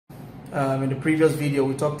In the previous video,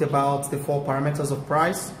 we talked about the 4 parameters of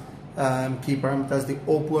price. Key parameters: the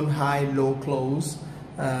open, high, low, close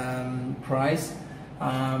price.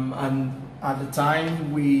 And at the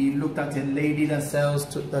time, we looked at a lady that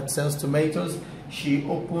sells tomatoes. She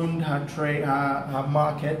opened her her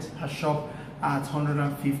market, her shop, at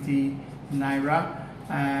 150 naira,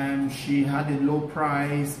 and she had a low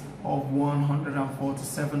price of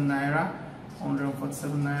 147 naira,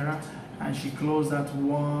 and she closed at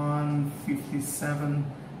 157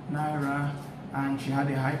 naira, and she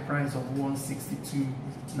had a high price of 162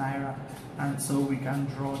 naira. And so we can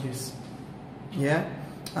draw this, yeah.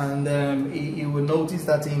 And you will notice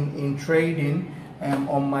that in trading,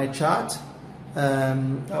 on my chart, I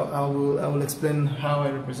will explain how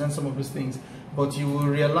I represent some of these things, but you will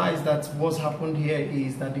realize that what's happened here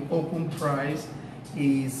is that the open price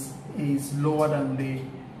is lower than the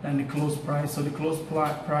close price. So the close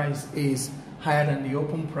price is higher than the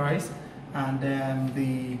open price, and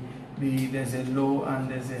there's a low and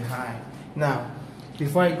there's a high. Now,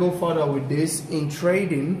 before I go further with this, in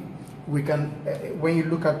trading, we can, when you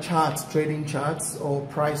look at charts, trading charts or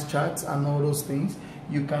price charts and all those things,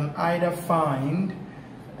 you can either find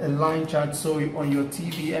a line chart. So on your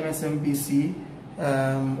TV, MSNBC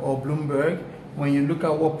or Bloomberg, when you look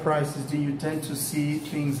at what prices do, you tend to see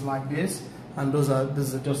things like this, and these are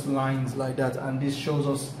just lines like that, and this shows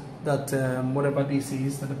us that whatever this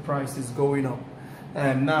is, that the price is going up.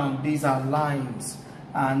 Now these are lines,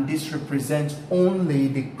 and this represents only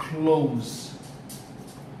the close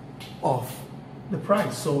of the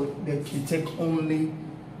price. So you take only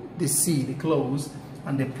the C, the close,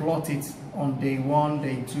 and they plot it on day 1,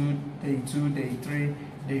 day 2, day 3,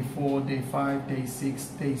 day 4, day 5, day 6,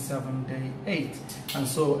 day 7, day 8. And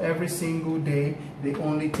so every single day they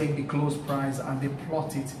only take the close price and they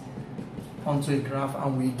plot it onto a graph,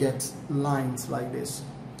 and we get lines like this.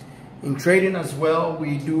 In trading as well,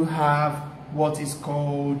 we do have what is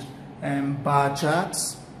called bar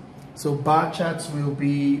charts. So bar charts will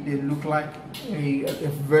be, they look like a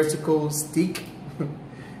vertical stick,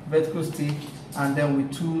 and then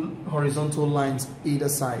with 2 horizontal lines either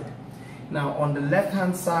side. Now on the left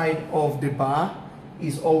hand side of the bar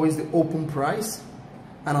is always the open price,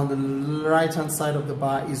 and on the right hand side of the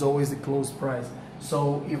bar is always the close price.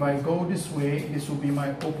 So if I go this way, this will be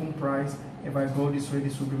my open price. If I go this way,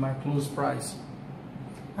 this will be my close price.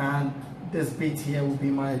 And this bit here will be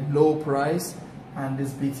my low price, and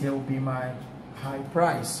this bit here will be my high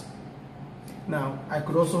price. Now I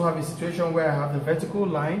could also have a situation where I have the vertical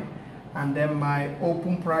line, and then my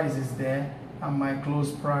open price is there and my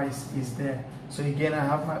close price is there. So again, I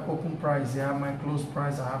have my open price here, I have my close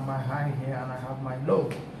price, I have my high here, and I have my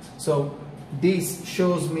low. So this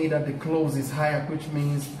shows me that the close is higher, which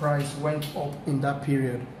means price went up in that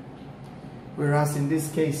period. Whereas in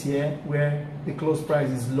this case here, where the close price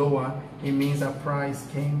is lower, it means that price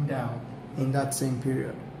came down in that same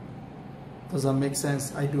period. Does that make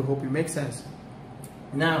sense? I do hope it makes sense.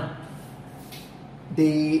 Now,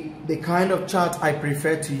 the kind of chart I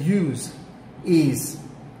prefer to use is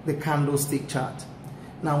the candlestick chart.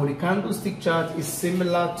 Now, the candlestick chart is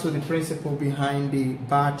similar to the principle behind the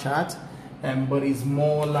bar chart, but it's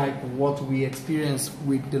more like what we experienced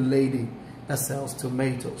with the lady that sells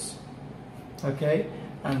tomatoes. Okay,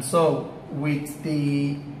 and so with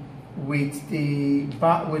the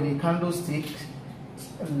candlestick,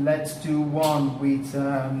 let's do one with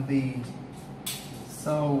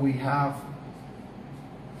so we have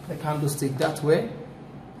the candlestick that way.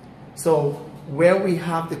 So where we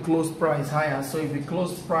have the close price higher, so if the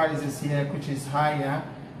close price is here, which is higher,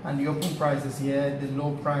 and the open price is here, the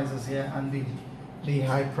low price is here, and the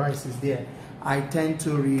high price is there, I tend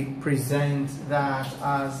to represent that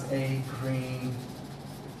as a green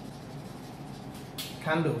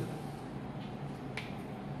candle.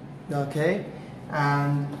 Okay,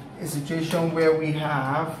 and a situation where we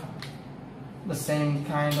have the same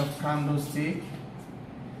kind of candlestick,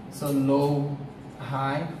 so low,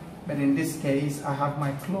 high, but in this case I have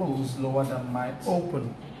my close lower than my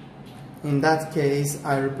open. In that case,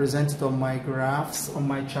 I represent it on my graphs, on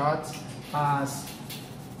my charts, as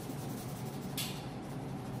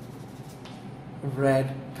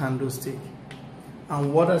red candlestick.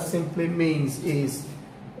 And what that simply means is,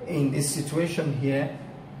 in this situation here,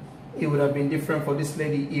 it would have been different for this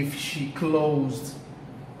lady if she closed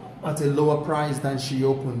at a lower price than she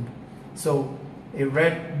opened. So a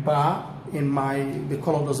red bar in the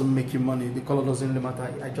color doesn't make you money, the color doesn't really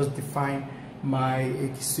matter. I just define my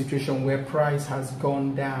situation where price has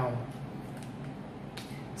gone down.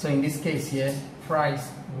 So in this case here,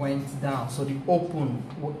 price went down, so the open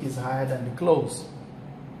is higher than the close,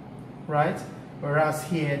 right? whereas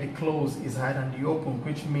here the close is higher than the open,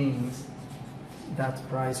 which means that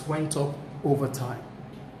price went up over time.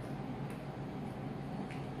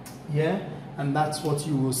 Yeah, and that's what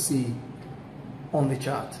you will see on the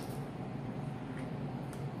chart.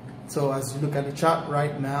 So as you look at the chart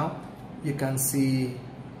right now, you can see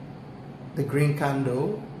the green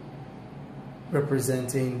candle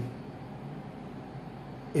representing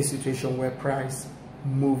a situation where price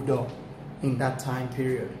moved up in that time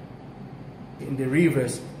period. In the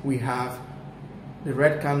reverse, we have the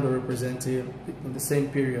red candle representing in the same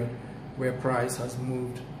period where price has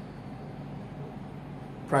moved.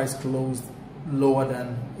 Price closed lower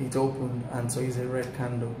than it opened, and so it's a red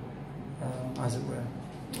candle, as it were.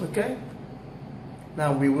 Okay?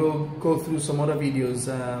 Now we will go through some other videos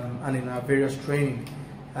and in our various training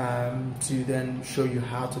to then show you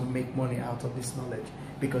how to make money out of this knowledge,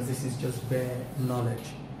 because this is just bare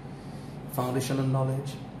knowledge, foundational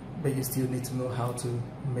knowledge, but you still need to know how to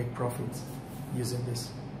make profits using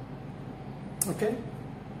this. Okay?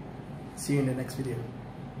 See you in the next video.